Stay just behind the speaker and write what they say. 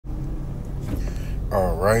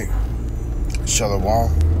All right, Shalom.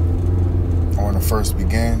 I want to first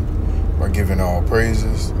begin by giving all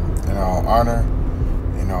praises and all honor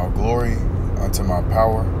and all glory unto my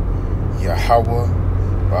power, Yahweh,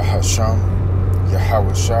 Bahasham,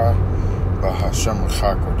 Yahweh Shai, Bahasham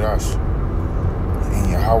Kodash.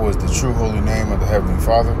 And Yahweh is the true holy name of the Heavenly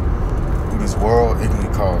Father, who this world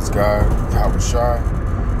ignorantly calls God, Yahweh Shai,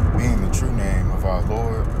 being the true name of our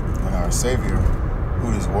Lord and our Savior,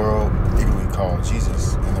 who this world ignorantly called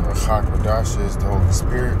Jesus, and the Ruach HaKodesh is the Holy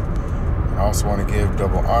Spirit. And I also want to give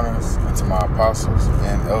double honors unto my apostles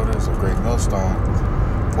and elders of Great Millstone,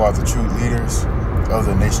 who are the true leaders of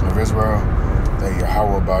the nation of Israel, that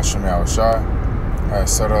Yahweh Ba'Shem Yahushai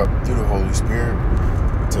has set up through the Holy Spirit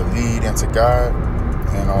to lead and to guide,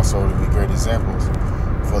 and also to be great examples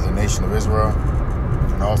for the nation of Israel.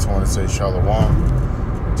 And I also want to say Shalom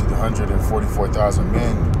to the 144,000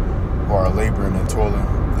 men who are laboring and toiling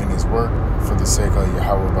in his work for the sake of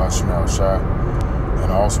Yahweh Ba'Shem Yahushai.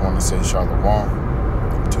 And I also want to say Shalom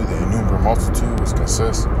to the innumerable multitude which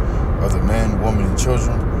consists of the men, women, and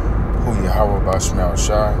children who Yahweh Ba'Shem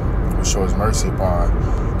Yahushai will show his mercy upon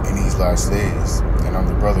in these last days. And I'm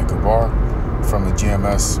the brother Gabar from the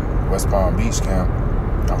GMS West Palm Beach camp.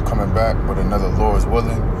 I'm coming back with another Lord's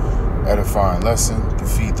willing, edifying lesson to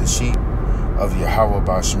feed the sheep of Yahweh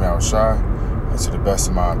Ba'Shem Yahushai and to the best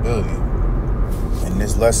of my ability. And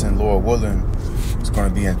this lesson, Lord willing, is going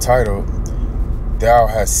to be entitled, Thou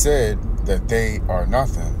hast said that they are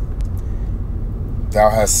nothing. Thou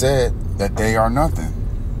hast said that they are nothing.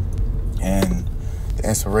 And the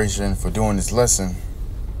inspiration for doing this lesson,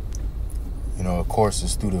 of course,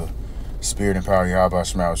 is through the spirit and power of Yahweh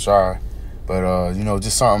Ba'Shem Yahushai. But,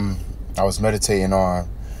 just something I was meditating on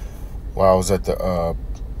while I was at the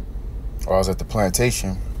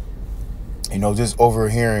plantation. Just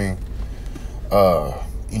overhearing, a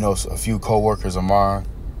few co-workers of mine,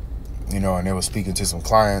 and they were speaking to some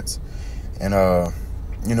clients. And,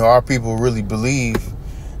 our people really believe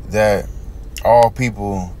that all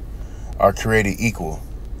people are created equal,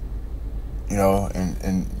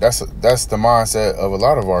 and that's the mindset of a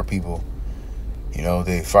lot of our people.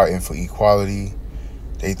 They fighting for equality.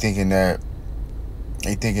 They thinking that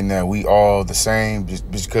we all the same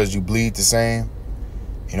just because you bleed the same.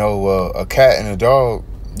 A cat and a dog,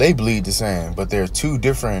 they bleed the same, but they're two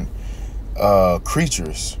different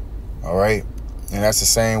creatures, all right? And that's the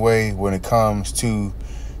same way when it comes to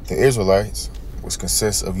the Israelites, which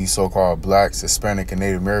consists of these so-called blacks, Hispanic, and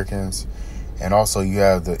Native Americans. And also you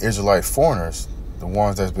have the Israelite foreigners, the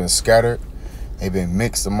ones that's been scattered. They've been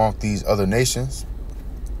mixed among these other nations.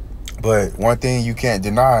 But one thing you can't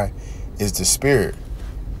deny is the spirit,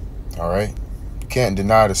 all right? You can't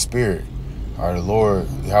deny the spirit. All right, the Lord,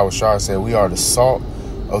 Yahweh Shai, said we are the salt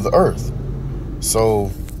of the earth.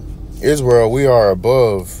 So, Israel, we are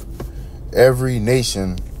above every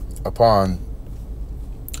nation upon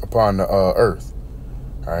the earth.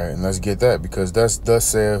 All right, and let's get that, because thus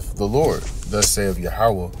saith the Lord, thus saith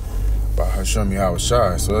Yahweh, Bahasham Yahweh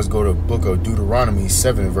Shai. So let's go to the book of Deuteronomy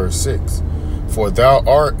 7, verse 6. For thou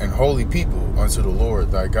art an holy people unto the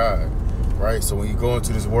Lord thy God. Right, so when you go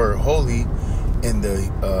into this word holy, in the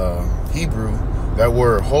Hebrew, that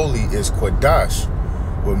word holy is Kodash,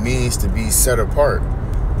 what means to be set apart.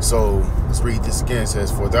 So let's read this again. It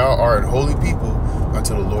says, for thou art a holy people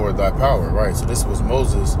unto the Lord thy power. Right, so this was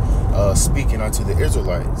Moses speaking unto the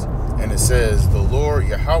Israelites. And it says, the Lord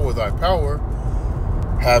Yahweh thy power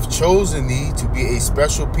have chosen thee to be a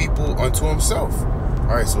special people unto himself.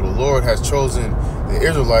 All right, so the Lord has chosen the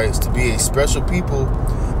Israelites to be a special people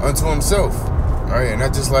unto himself. All right, and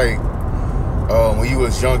that's just like when you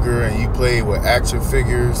was younger and you played with action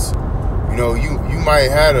figures, you might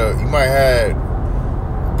had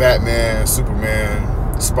Batman,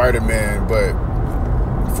 Superman, Spider-Man, but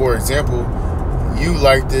for example, you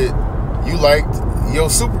liked your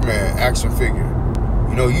Superman action figure.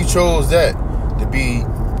 You chose that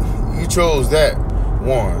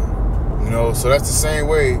one. So that's the same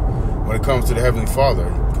way when it comes to the Heavenly Father,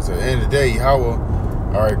 because at the end of the day, Yahweh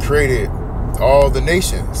created all the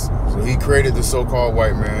nations. So he created the so-called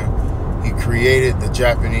white man. He created the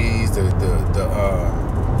Japanese, the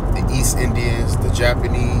East Indians, the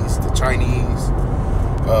Japanese, the Chinese,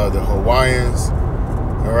 the Hawaiians.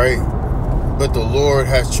 All right. But the Lord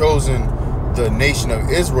has chosen the nation of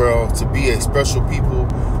Israel to be a special people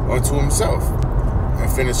unto himself. And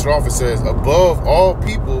finish it off, it says, above all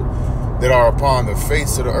people that are upon the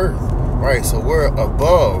face of the earth. Right. So we're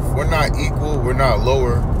above. We're not equal. We're not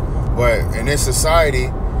lower. But in this society,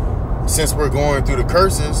 since we're going through the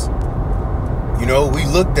curses, we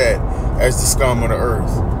looked at as the scum of the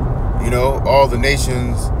earth. All the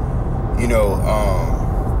nations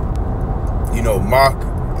mock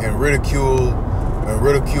and ridicule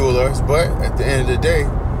us. But at the end of the day,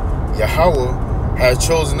 Yahweh has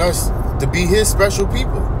chosen us to be his special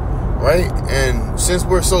people, right? And since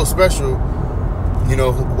we're so special,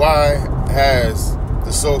 why has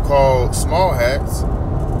the so-called small hats,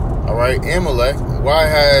 all right, Amalek, why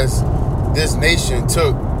has this nation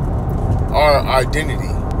took our identity?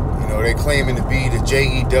 They claiming to be the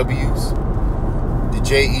JEWs, the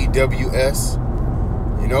JEWS,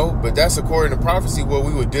 but that's according to prophecy what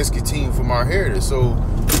we would discontinue from our heritage. So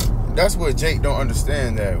that's what Jake don't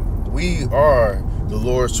understand, that we are the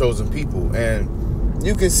Lord's chosen people. And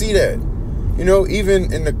you can see that,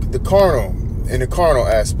 even in the carnal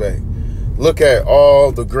aspect. Look at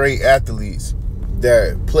all the great athletes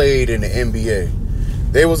that played in the NBA.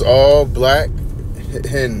 They was all black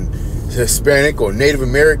and Hispanic or Native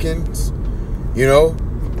Americans,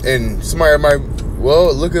 and somebody might,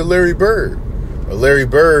 look at Larry Bird. Larry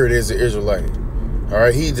Bird is an Israelite. All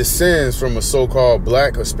right, he descends from a so-called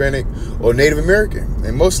black, Hispanic, or Native American.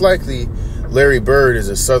 And most likely, Larry Bird is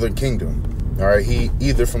a Southern Kingdom. All right, he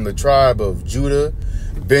either from the tribe of Judah,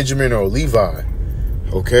 Benjamin, or Levi.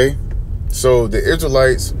 Okay, so the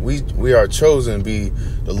Israelites, we are chosen to be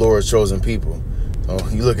the Lord's chosen people. So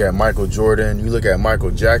you look at Michael Jordan, you look at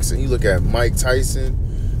Michael Jackson, you look at Mike Tyson,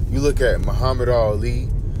 you look at Muhammad Ali,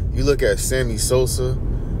 you look at Sammy Sosa,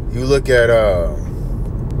 you look at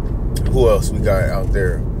who else we got out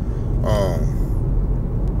there?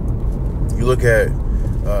 You look at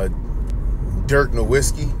Dirk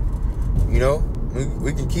Nowitzki.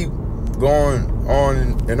 We can keep going on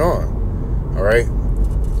and on. All right,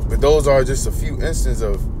 but those are just a few instances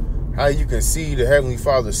of how you can see the Heavenly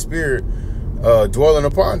Father's Spirit dwelling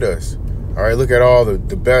upon us. All right, look at all the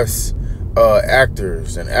best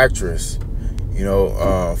actors and actresses.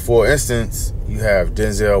 For instance, you have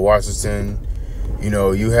Denzel Washington.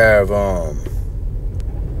 You have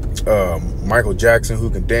Michael Jackson, who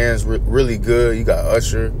can dance really good. You got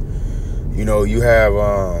Usher. You have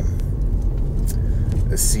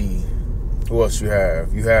let's see, who else you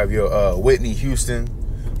have? You have your Whitney Houston.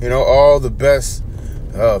 All the best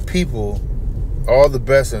people, all the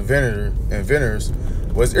best inventors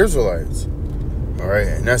was Israelites. All right,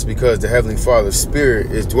 and that's because the Heavenly Father's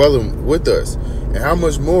Spirit is dwelling with us. And how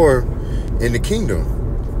much more in the kingdom?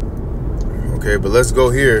 Okay, but let's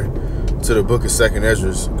go here to the book of 2nd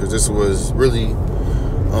Esdras, because this was really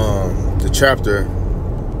the chapter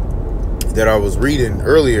that I was reading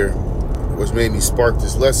earlier, which made me spark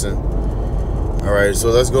this lesson. All right, so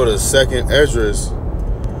let's go to 2nd Esdras,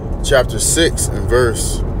 chapter 6 and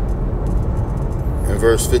verse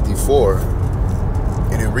 54,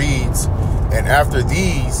 and it reads, "And after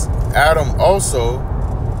these, Adam also,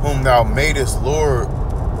 whom thou madest Lord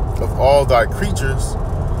of all thy creatures,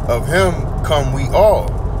 of him come we all."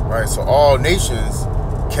 Right, so all nations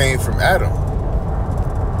came from Adam.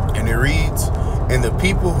 And it reads, "And the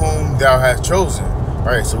people whom thou hast chosen." All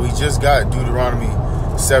right, so we just got Deuteronomy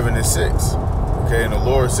 7 and 6. Okay, and the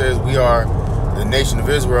Lord says we are, the nation of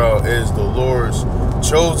Israel is the Lord's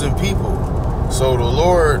chosen people. So the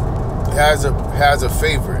Lord has a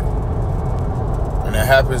favorite, and it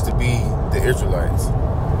happens to be the Israelites.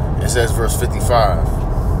 It says, verse 55,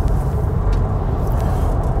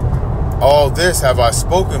 "All this have I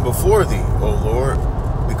spoken before thee, O Lord,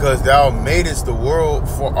 because thou madest the world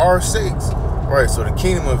for our sakes." All right, so the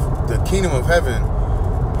kingdom of heaven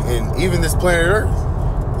and even this planet Earth,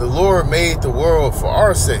 the Lord made the world for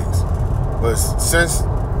our sakes.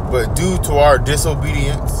 But due to our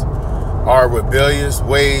disobedience, our rebellious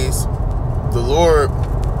ways, the Lord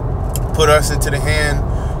put us into the hand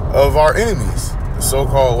of our enemies, the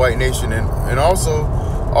so-called white nation, and also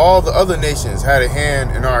all the other nations had a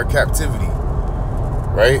hand in our captivity,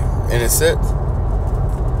 right? And it says,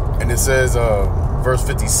 verse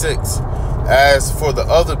 56, "As for the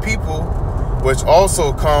other people, which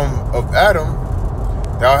also come of Adam,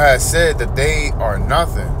 thou hast said that they are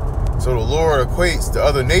nothing." So the Lord equates the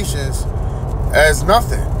other nations as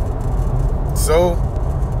nothing. So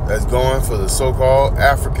that's going for the so-called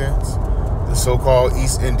Africans, the so-called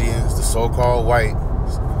East Indians, the so-called white,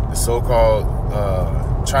 the so-called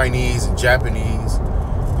Chinese and Japanese.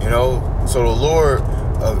 So the Lord,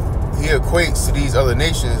 he equates to these other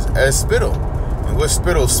nations as spittle. And what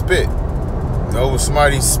spittle? Spit. When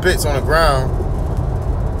somebody spits on the ground,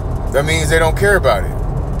 that means they don't care about it.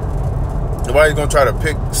 Nobody's going to try to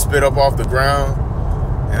pick spit up off the ground.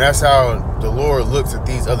 And that's how the Lord looks at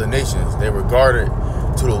these other nations. They regard it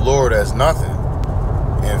to the Lord as nothing.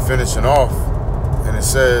 And finishing off, and it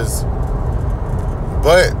says,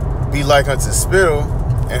 "But be like unto spittle,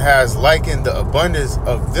 and has likened the abundance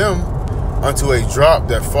of them unto a drop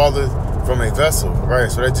that falleth from a vessel, right?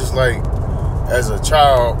 So that's just like, as a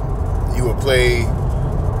child, you would play,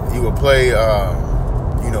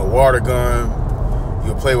 water gun.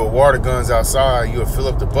 You would play with water guns outside. You would fill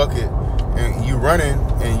up the bucket, and you running,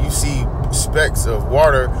 and you see specks of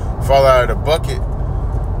water fall out of the bucket.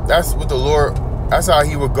 That's what the Lord. That's how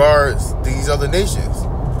He regards these other nations.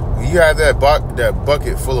 When you have that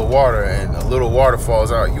bucket full of water, and a little water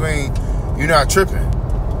falls out, you're not tripping.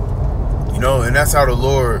 And that's how the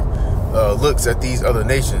Lord looks at these other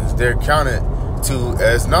nations. They're counted to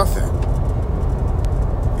as nothing.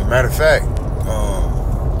 As a matter of fact,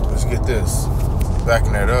 let's get this,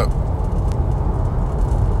 backing that up.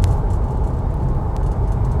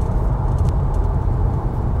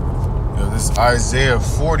 This is Isaiah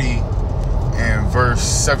 40 and verse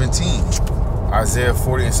 17. Isaiah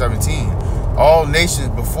 40 and 17. All nations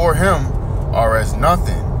before Him are as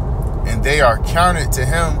nothing, and they are counted to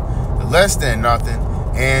Him less than nothing,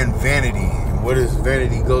 and vanity. And what is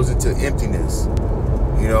vanity? Goes into emptiness.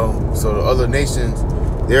 So the other nations,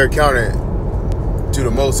 they're counted to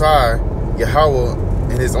the Most High, Yahweh,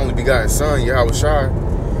 and His only begotten Son, Yahweh Shai,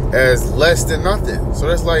 as less than nothing. So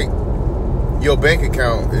that's like your bank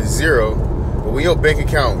account is zero, but when your bank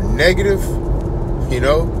account negative,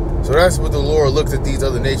 so that's what the Lord looks at these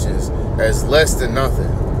other nations, as less than nothing.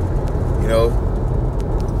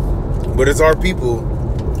 But it's our people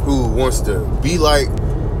who wants to be like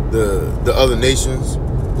the other nations,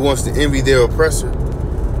 who wants to envy their oppressor.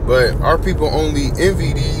 But our people only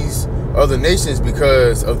envy these other nations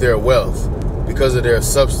because of their wealth, because of their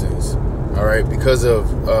substance, all right, because of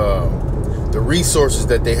the resources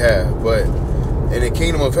that they have. But in the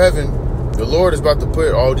kingdom of heaven, the Lord is about to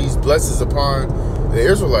put all these blessings upon the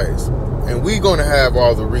Israelites, and we're going to have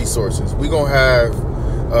all the resources. We're going to have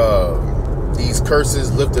these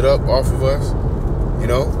curses lifted up off of us,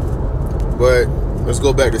 But let's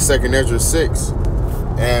go back to 2nd Ezra 6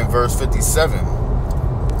 and verse 57.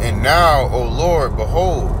 And now, O Lord,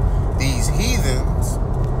 behold, these heathens,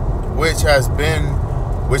 which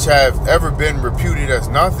have ever been reputed as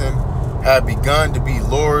nothing, have begun to be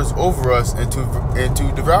lords over us and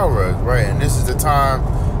to devour us, right? And this is the time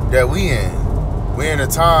that we in. We're in a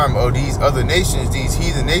time of these other nations, these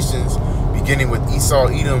heathen nations, beginning with Esau,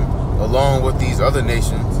 Edom, along with these other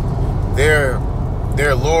nations. They're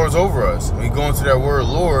lords over us. When you go into that word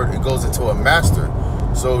Lord, it goes into a master.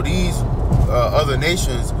 So these other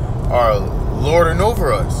nations are lording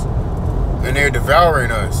over us, and they're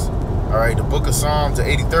devouring us. All right, the book of Psalms, the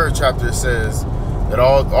 83rd chapter, says that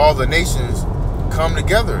all the nations come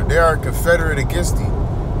together. They are confederate against thee.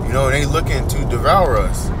 They looking to devour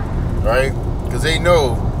us, right? Because they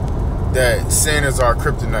know that sin is our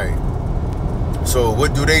kryptonite. So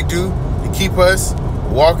what do? To keep us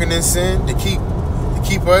walking in sin, to keep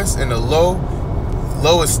us in a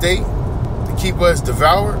low estate, to keep us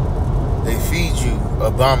devoured, they feed you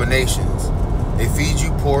abominations. They feed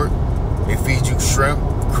you pork. They feed you shrimp,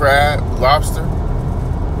 crab, lobster.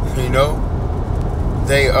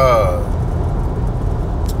 They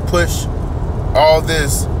push all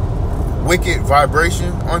this wicked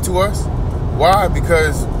vibration onto us. Why?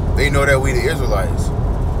 Because they know that we the Israelites.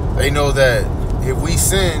 They know that if we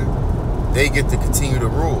sin, they get to continue to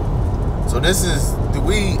rule. So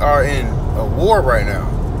we are in a war right now.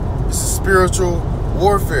 It's a spiritual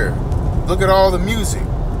warfare. Look at all the music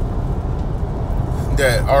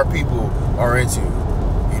that our people are into.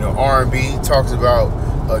 R&B talks about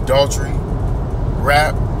adultery.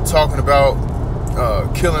 Rap talking about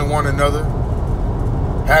killing one another,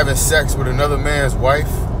 having sex with another man's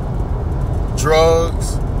wife,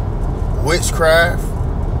 drugs, witchcraft.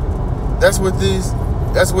 That's what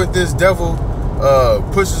this devil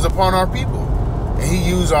pushes upon our people. And he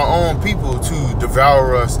used our own people to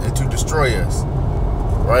devour us and to destroy us.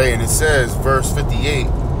 Right? And it says, verse 58,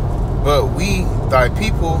 but we, thy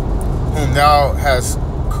people, whom thou hast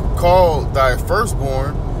called thy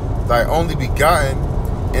firstborn, thy only begotten,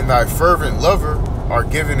 and thy fervent lover, are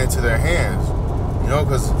given into their hands.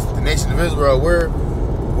 Because the nation of Israel,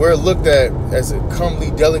 we're looked at as a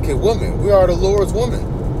comely, delicate woman. We are the Lord's woman.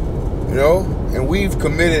 And we've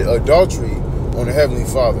committed adultery on the Heavenly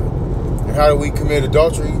Father. And how do we commit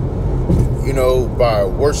adultery? By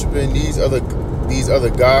worshiping these other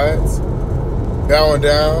gods, bowing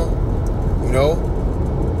down,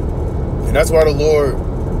 and that's why the Lord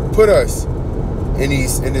put us in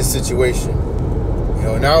this situation.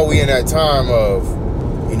 Now we in that time of,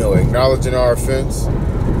 acknowledging our offense.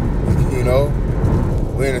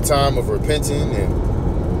 We're in a time of repenting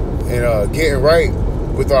and getting right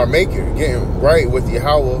with our Maker, getting right with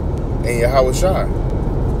Yahweh and Yahweh Shai.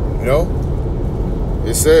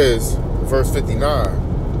 It says verse 59.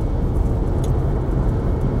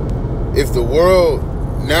 If the world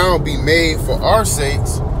now be made for our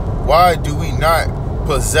sakes, why do we not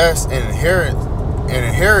possess an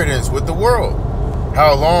inheritance with the world?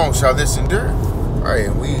 How long shall this endure? All right,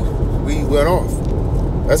 and we went off.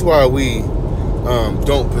 That's why we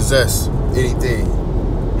don't possess anything,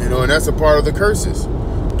 and that's a part of the curses.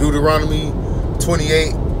 Deuteronomy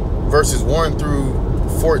 28 verses 1 through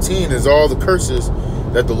 14 is all the curses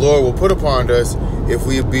that the Lord will put upon us if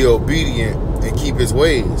we be obedient and keep his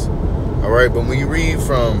ways. All right, but when you read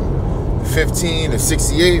from 15 to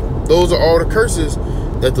 68, those are all the curses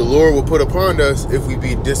that the Lord will put upon us if we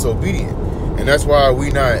be disobedient. And that's why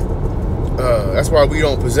we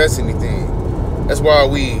don't possess anything. That's why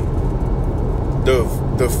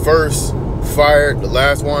the first fired, the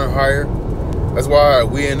last one hired. That's why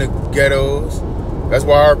we in the ghettos. That's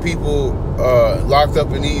why our people locked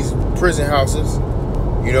up in these prison houses,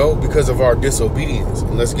 because of our disobedience.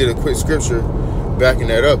 And let's get a quick scripture backing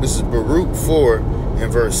that up. This is Baruch 4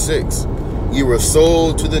 and verse 6. You were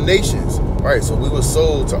sold to the nations. All right, so we were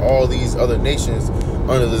sold to all these other nations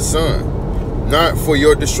under the sun, not for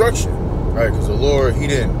your destruction, right? Because the Lord, he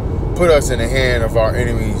didn't put us in the hand of our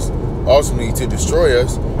enemies ultimately to destroy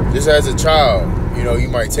us. Just as a child, you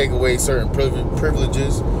might take away certain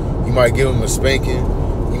privileges. You might give them a spanking.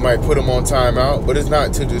 You might put them on timeout, but it's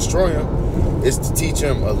not to destroy them. It's to teach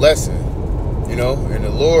them a lesson, and the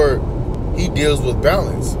Lord, he deals with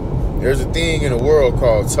balance. There's a thing in the world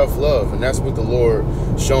called tough love, and that's what the Lord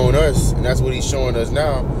showing us, and that's what he's showing us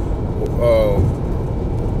now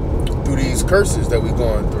through these curses that we're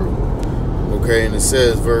going through. Okay, and it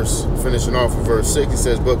says, finishing off with verse 6, it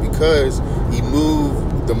says, but because he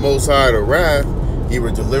moved the Most High to wrath, he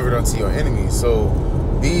were delivered unto your enemies. So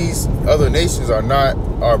these other nations are not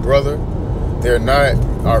our brother. They're not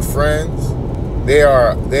our friends. They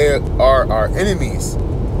are our enemies.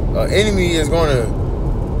 An enemy is going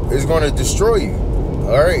to destroy you.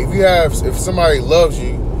 All right. If somebody loves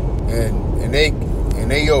you and they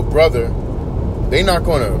your brother, they not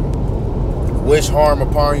going to wish harm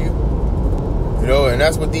upon you. And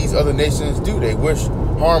that's what these other nations do. They wish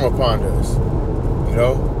harm upon us.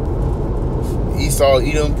 Esau,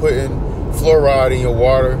 Edom putting fluoride in your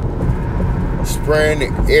water, spraying the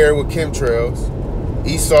air with chemtrails.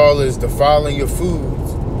 Esau is defiling your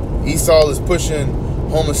foods. Esau is pushing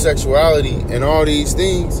homosexuality and all these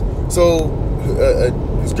things. So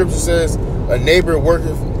the scripture says a brother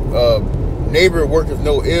worketh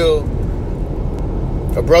no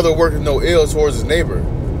ill towards his neighbor,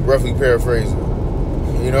 roughly paraphrasing.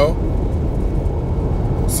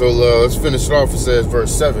 So let's finish it off. It says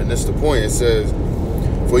verse 7, this is the point. It says,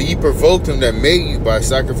 for ye provoked him that made you by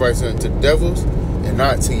sacrificing to devils and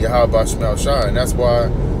not to Yahweh Shemel Shai. And that's why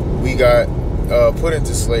we got put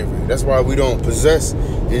into slavery. That's why we don't possess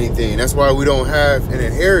anything. That's why we don't have an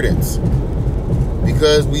inheritance,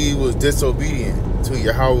 because we was disobedient to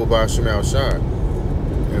Yahweh Shemel Shai.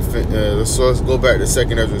 So let's go back to 2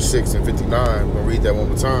 Ezra 6 and 59. I'm going to read that one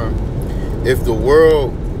more time. If the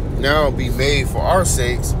world now be made for our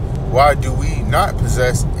sakes, why do we not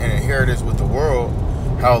possess an inheritance with the world?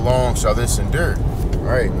 How long shall this endure? All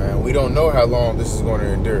right, man. We don't know how long this is going to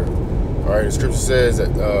endure. All right. The scripture says that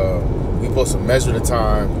we're supposed to measure the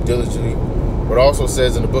time diligently, but also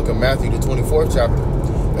says in the book of Matthew, the 24th chapter,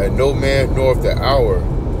 that no man knoweth the hour,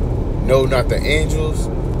 no, not the angels,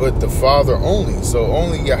 but the Father only. So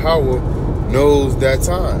only Yahweh knows that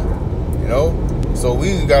time. So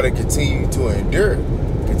we got to continue to endure,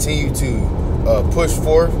 continue to push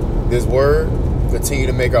forth this word, continue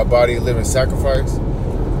to make our body a living sacrifice,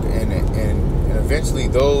 and eventually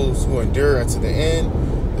those who endure unto the end,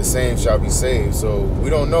 the same shall be saved. So we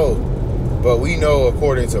don't know, but we know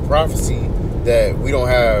according to prophecy that we don't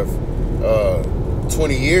have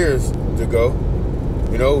 20 years to go.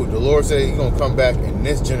 The Lord said he's going to come back in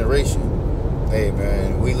this generation. Hey,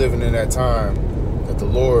 man, we living in that time that the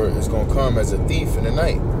Lord is going to come as a thief in the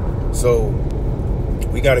night. So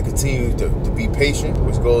we got to continue to be patient,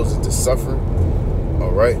 which goes into suffering.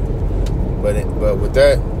 All right. But with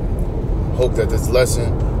that, hope that this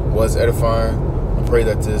lesson was edifying. I pray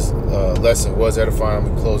that this lesson was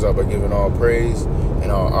edifying. We close out by giving all praise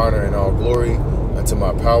and all honor and all glory unto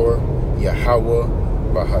my power, Yahweh,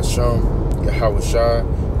 Bahasham, Yahweh Shai,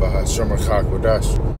 Bahasham Rachak Wadash.